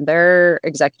therapy. And their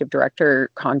executive director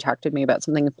contacted me about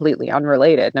something completely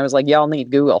unrelated. And I was like, y'all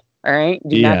need Google, all right?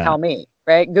 Do not tell me.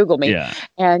 Right? Google me. Yeah.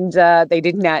 And they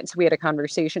did not. So we had a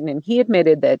conversation, and he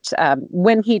admitted that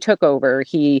when he took over,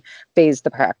 he phased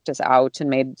the practice out and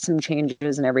made some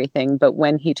changes and everything. But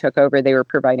when he took over, they were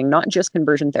providing not just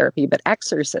conversion therapy, but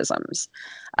exorcisms.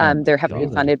 They're heavily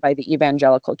funded by the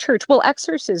evangelical church. Well,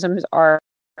 exorcisms are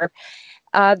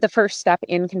the first step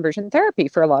in conversion therapy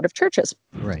for a lot of churches.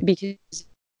 Right. Because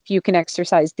if you can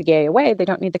exorcise the gay away, they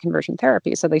don't need the conversion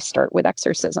therapy. So they start with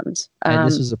exorcisms. And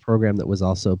this was a program that was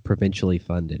also provincially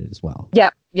funded as well. Yeah.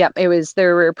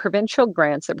 There were provincial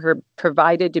grants that were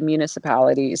provided to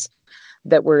municipalities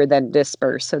that were then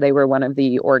dispersed. So they were one of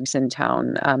the orgs in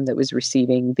town that was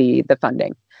receiving the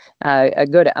funding, a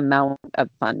good amount of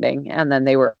funding. And then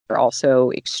they were also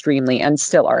extremely, and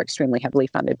still are extremely heavily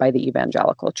funded by the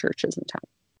evangelical churches in town.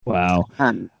 Wow.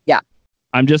 Yeah.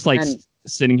 I'm just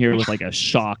sitting here with a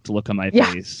shocked look on my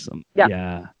face.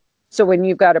 Yeah. So when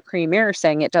you've got a premier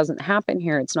saying it doesn't happen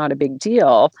here, it's not a big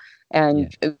deal.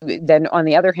 And then on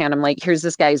the other hand, I'm like, here's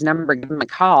this guy's number, give him a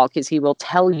call because he will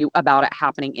tell you about it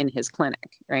happening in his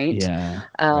clinic, right? Yeah.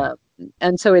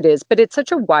 And so it is, but it's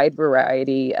such a wide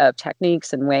variety of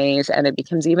techniques and ways, and it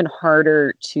becomes even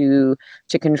harder to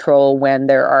control when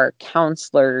there are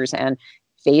counselors and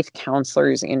faith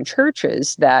counselors in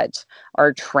churches that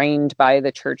are trained by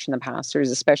the church and the pastors,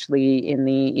 especially in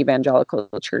the evangelical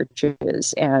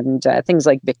churches and things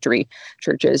like Victory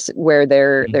churches, where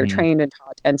they're trained and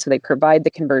taught, and so they provide the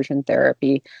conversion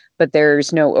therapy, but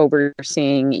there's no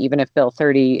overseeing, even if Bill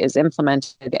 30 is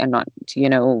implemented and not,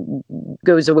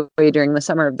 goes away during the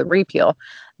summer of the repeal.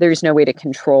 There's no way to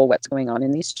control what's going on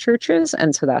in these churches,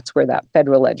 and so that's where that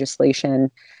federal legislation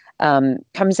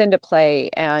comes into play.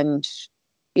 And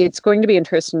it's going to be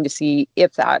interesting to see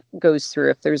if that goes through,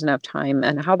 if there's enough time,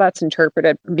 and how that's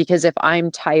interpreted. Because if I'm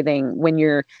tithing, when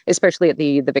you're, especially at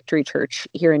the Victory Church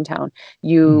here in town,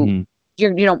 you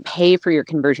don't pay for your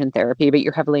conversion therapy, but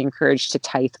you're heavily encouraged to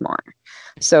tithe more.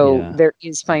 So there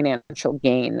is financial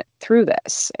gain through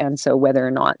this. And so whether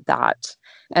or not that,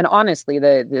 and honestly,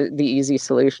 the easy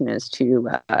solution is to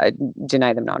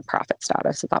deny them nonprofit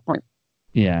status at that point.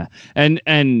 Yeah. And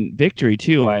Victory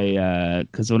too.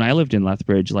 Cause when I lived in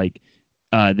Lethbridge,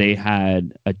 they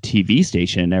had a TV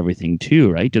station and everything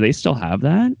too, right? Do they still have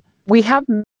that? We have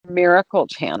Miracle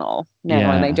Channel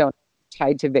now, and they don't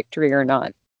tied to Victory or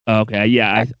not. Okay.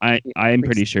 Yeah. I'm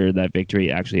pretty sure that Victory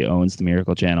actually owns the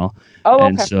Miracle Channel. Oh, okay.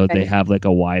 And so they have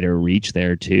a wider reach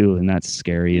there too. And that's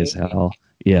scary as hell.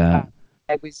 Yeah.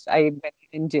 I went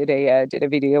and did a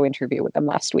video interview with them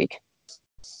last week.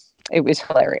 It was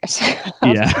hilarious.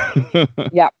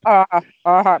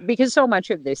 Because so much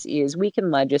of this is we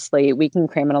can legislate, we can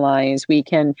criminalize, we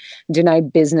can deny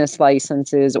business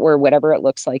licenses or whatever it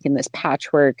looks like in this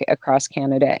patchwork across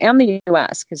Canada and the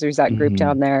US, because there's that group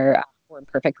down there, More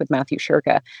Perfect with Matthew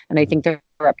Shurka. And I think they're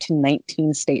up to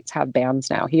 19 states have bans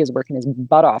now. He is working his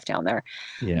butt off down there.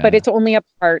 Yeah. But it's only a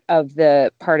part of the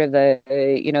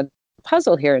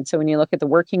puzzle here. And so when you look at the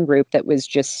working group that was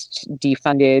just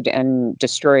defunded and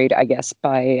destroyed, I guess,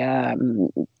 by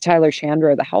Tyler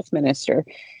Shandro, the health minister,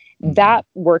 that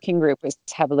working group was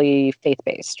heavily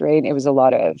faith-based, right? It was a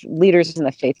lot of leaders in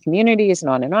the faith communities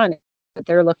and on and on. What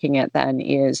they're looking at then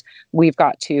is we've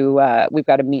got to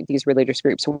meet these religious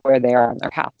groups where they are on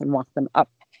their path and walk them up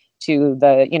to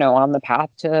the, on the path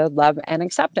to love and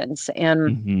acceptance.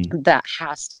 And that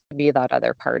has to be that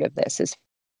other part of this, is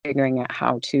figuring out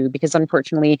how to, because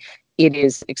unfortunately it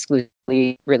is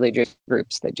exclusively religious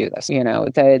groups that do this.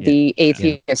 The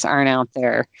atheists aren't out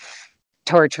there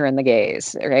torturing the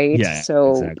gays, right?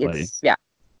 So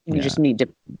we just need to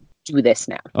do this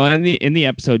now. Oh, and in the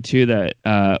episode too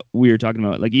that we were talking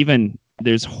about, even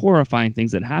there's horrifying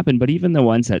things that happen, but even the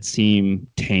ones that seem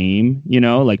tame,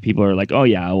 people are like, oh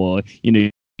yeah, well, you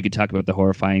could talk about the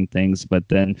horrifying things, but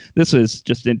then this was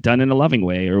just done in a loving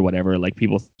way or whatever.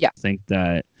 People think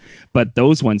that, but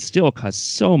those ones still cause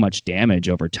so much damage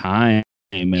over time,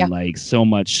 and so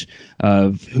much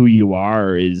of who you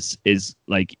are is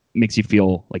makes you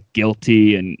feel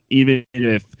guilty. And even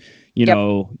if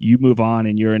you move on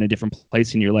and you're in a different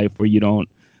place in your life where you don't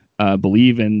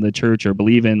believe in the church or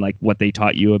believe in what they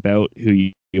taught you about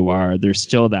who you are, there's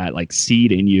still that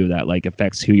seed in you that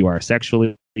affects who you are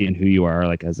sexually and who you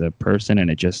are as a person, and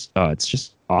it's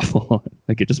just awful.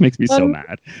 It just makes me so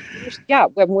mad.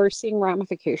 When we're seeing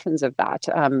ramifications of that,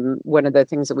 one of the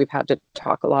things that we've had to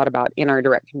talk a lot about in our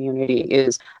direct community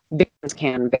is victims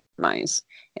can victimize,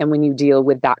 and when you deal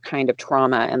with that kind of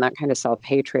trauma and that kind of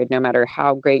self-hatred, no matter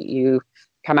how great you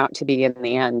come out to be in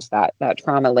the end, that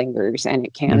trauma lingers, and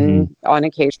it can on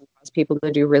occasion cause people to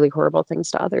do really horrible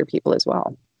things to other people as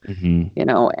well.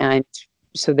 And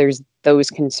so there's those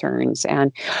concerns,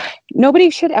 and nobody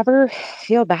should ever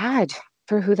feel bad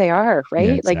for who they are, right?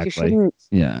 Exactly.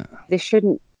 This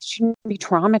shouldn't be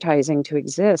traumatizing to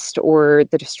exist, or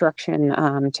the destruction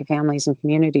to families and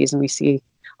communities. And we see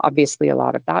obviously a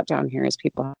lot of that down here, as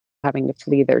people having to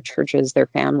flee their churches, their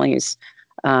families,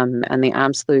 and the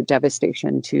absolute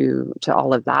devastation to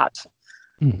all of that.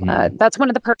 That's one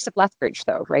of the perks of Lethbridge,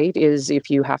 though, right? Is if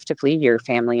you have to flee your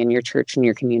family and your church and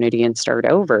your community and start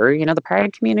over, the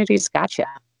pride community's got you.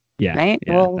 Yeah. Right.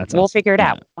 Yeah, we'll figure it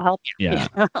out. We'll help you. Yeah.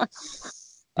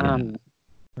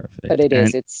 Perfect. But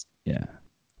it's.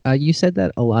 You said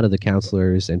that a lot of the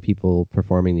counselors and people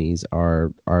performing these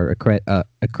are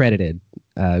accredited,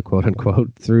 quote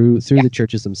unquote, through the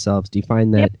churches themselves. Do you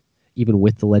find that even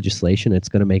with the legislation, it's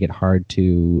going to make it hard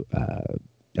to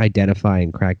identify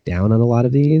and crack down on a lot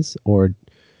of these, or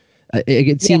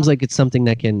it seems like it's something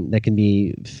that can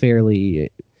be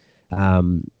fairly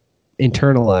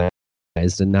internalized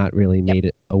and not really made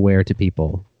it aware to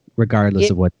people, regardless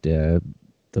of what the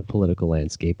political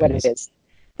landscape is. It is.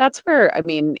 That's where, I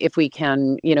mean, if we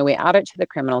can, we add it to the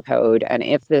criminal code, and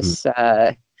if this,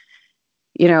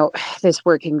 this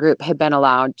working group had been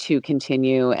allowed to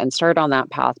continue and start on that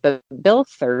path, but Bill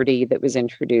 30 that was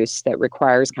introduced that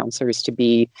requires counselors to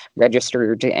be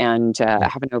registered and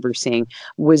have an overseeing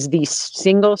was the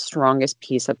single strongest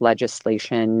piece of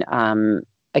legislation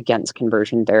against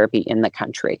conversion therapy in the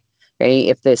country.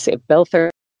 Right? If Bill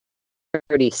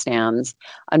 30 stands,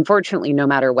 unfortunately, no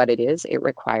matter what it is, it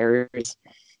requires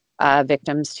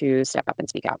victims to step up and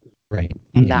speak out. Right.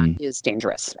 Mm-hmm. That is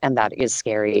dangerous, and that is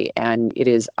scary, and it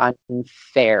is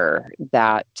unfair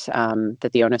that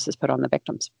the onus is put on the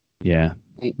victims. Yeah,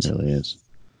 right? It really is.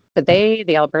 But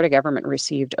the Alberta government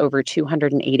received over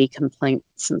 280 complaints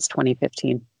since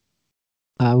 2015.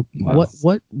 Wow.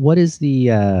 What is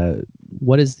the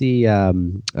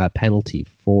penalty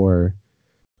for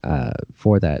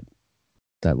that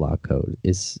law code?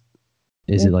 Is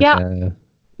it like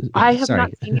I have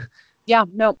not seen it. Yeah,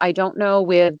 no, I don't know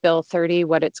with Bill 30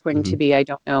 what it's going to be. I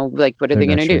don't know, like, what are they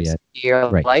going to do?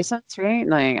 Your license, right?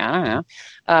 Like, I don't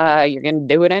know. You're going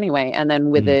to do it anyway. And then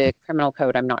with the criminal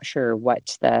code, I'm not sure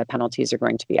what the penalties are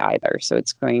going to be either. So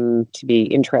it's going to be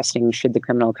interesting should the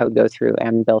criminal code go through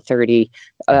and Bill 30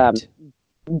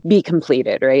 be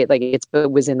completed, right? Like, it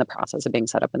was in the process of being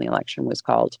set up when the election was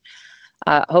called.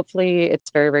 Hopefully it's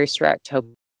very, very strict.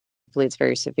 Hopefully it's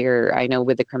very severe. I know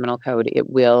with the criminal code, it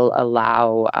will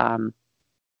allow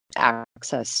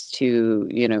access to,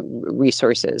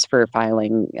 resources for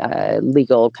filing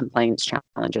legal complaints,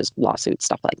 challenges, lawsuits,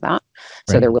 stuff like that.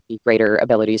 So there will be greater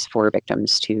abilities for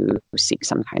victims to seek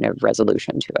some kind of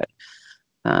resolution to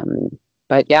it.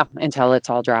 But yeah, until it's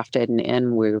all drafted and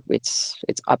in, it's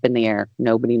up in the air.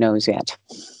 Nobody knows yet.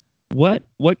 What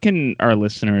can our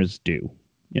listeners do?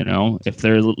 If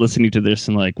they're listening to this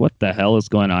and like, what the hell is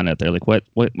going on out there? Like, what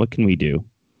can we do?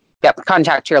 Yep.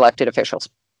 Contact your elected officials.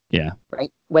 Yeah.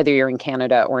 Right. Whether you're in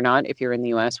Canada or not, if you're in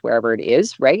the US, wherever it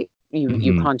is, right?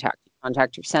 You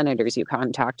contact your senators, you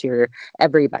contact your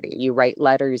everybody. You write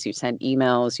letters, you send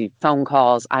emails, you phone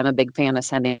calls. I'm a big fan of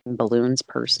sending balloons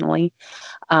personally.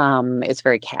 It's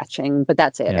very catching, but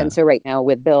that's it. Yeah. And so right now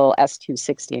with Bill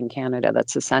S-260 in Canada,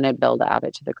 that's the Senate bill to add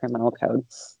it to the criminal code.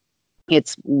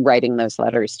 It's writing those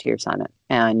letters to your Senate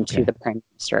and to the Prime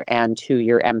Minister and to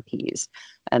your MPs.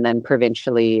 And then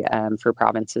provincially, for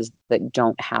provinces that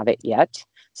don't have it yet,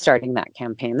 starting that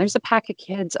campaign. There's a pack of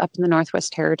kids up in the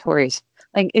Northwest Territories,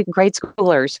 like grade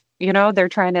schoolers, they're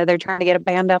trying to get a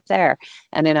band up there.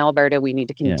 And in Alberta, we need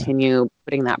to continue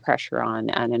putting that pressure on,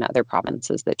 and in other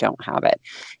provinces that don't have it.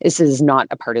 This is not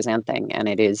a partisan thing, and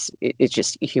it's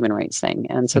just a human rights thing.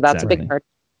 And so that's a big part.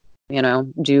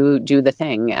 Do the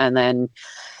thing, and then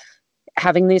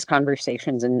having these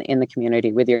conversations in the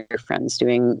community with your friends,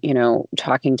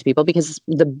 talking to people, because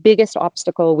the biggest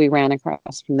obstacle we ran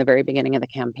across from the very beginning of the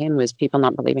campaign was people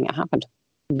not believing it happened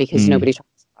because nobody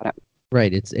talks about it.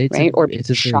 Right. It's a very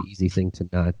easy thing to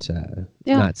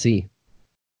not see.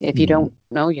 If you don't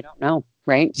know, you don't know.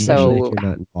 Right. Especially if you're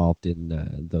not involved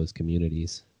in those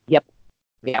communities. Yep.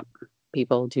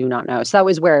 People do not know. So that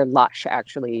was where Lush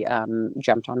actually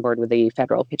jumped on board with the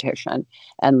federal petition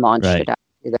and launched it out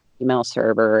through the email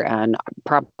server, and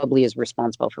probably is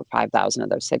responsible for 5,000 of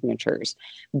those signatures.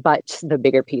 But the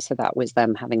bigger piece of that was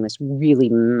them having this really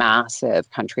massive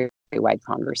countrywide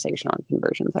conversation on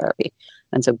conversion therapy.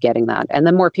 And so getting that. And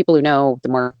the more people who know, the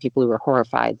more people who are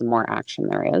horrified, the more action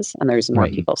there is. And there's more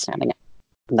people standing up.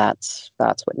 That's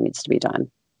what needs to be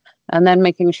done. And then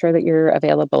making sure that you're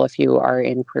available if you are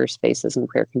in queer spaces and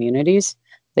queer communities,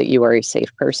 that you are a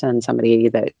safe person, somebody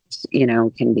that,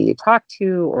 can be talked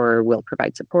to or will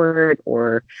provide support,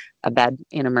 or a bed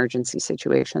in emergency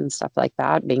situations, stuff like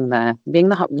that, being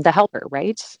the helper,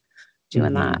 right?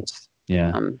 Doing that.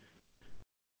 Yeah.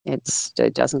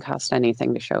 It doesn't cost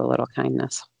anything to show a little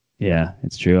kindness. Yeah,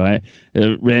 it's true. A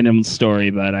random story,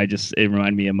 but it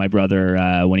reminded me of my brother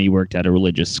when he worked at a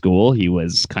religious school. He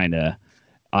was kind of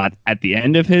at the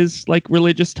end of his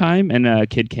religious time, and a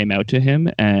kid came out to him,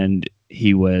 and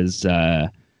he was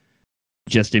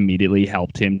just immediately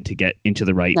helped him to get into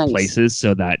the right places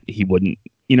so that he wouldn't,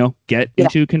 get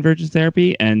into convergence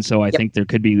therapy. And so I think there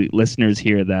could be listeners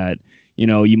here that,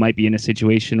 you might be in a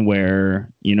situation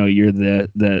where, you're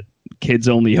the kid's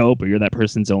only hope, or you're that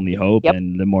person's only hope.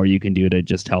 And the more you can do to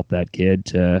just help that kid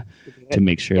to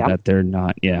make sure that they're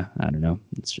not, I don't know.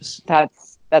 It's just,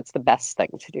 that's the best thing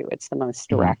to do. It's the most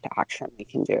direct action we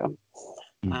can do.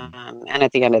 And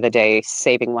at the end of the day,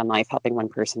 saving one life, helping one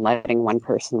person, letting one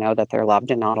person know that they're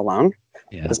loved and not alone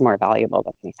is more valuable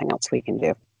than anything else we can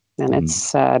do. And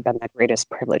it's been the greatest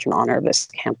privilege and honor of this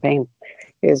campaign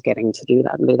is getting to do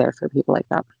that and be there for people like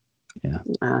that. Yeah.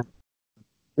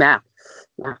 Yeah.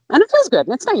 And it feels good.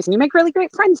 And it's nice. And you make really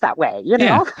great friends that way, you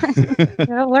know?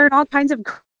 You learn all kinds of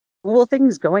cool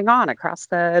things going on across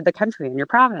the country and your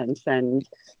province and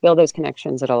build those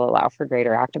connections that'll allow for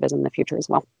greater activism in the future as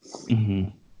well.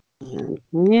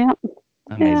 Yeah.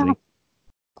 Amazing.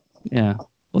 Yeah.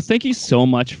 Well, thank you so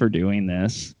much for doing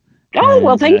this. Oh,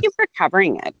 well, thank you for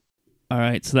covering it. All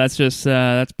right. So that's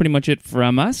pretty much it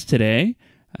from us today.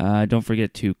 Don't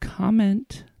forget to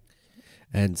comment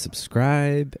and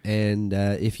subscribe. And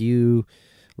if you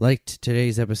liked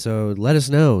today's episode, let us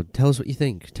know. Tell us what you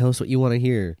think. Tell us what you want to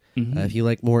hear. If you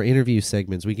like more interview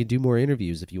segments, we can do more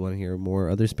interviews. If you want to hear more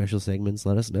other special segments,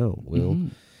 let us know. We'll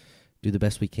do the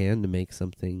best we can to make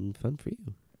something fun for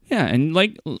you. Yeah, and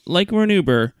like we're an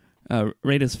Uber,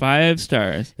 rate us 5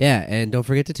 stars. Yeah, and don't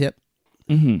forget to tip.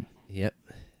 Yep.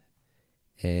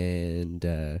 And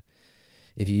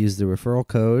if you use the referral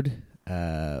code,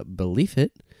 Believe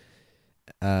It,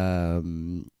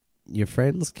 your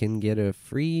friends can get a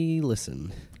free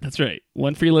listen. That's right.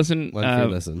 One free listen. One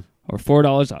free listen. Or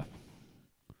 $4 off.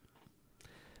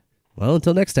 Well,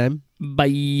 until next time.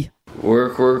 Bye.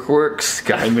 Work,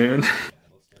 Sky Moon.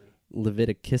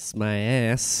 Leviticus my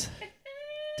ass.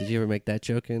 Did you ever make that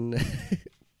joke in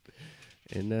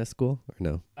school or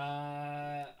no?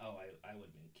 I would have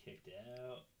been kicked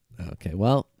out. Okay,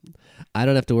 well, I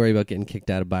don't have to worry about getting kicked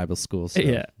out of Bible school. So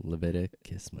yeah.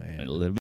 Leviticus my ass.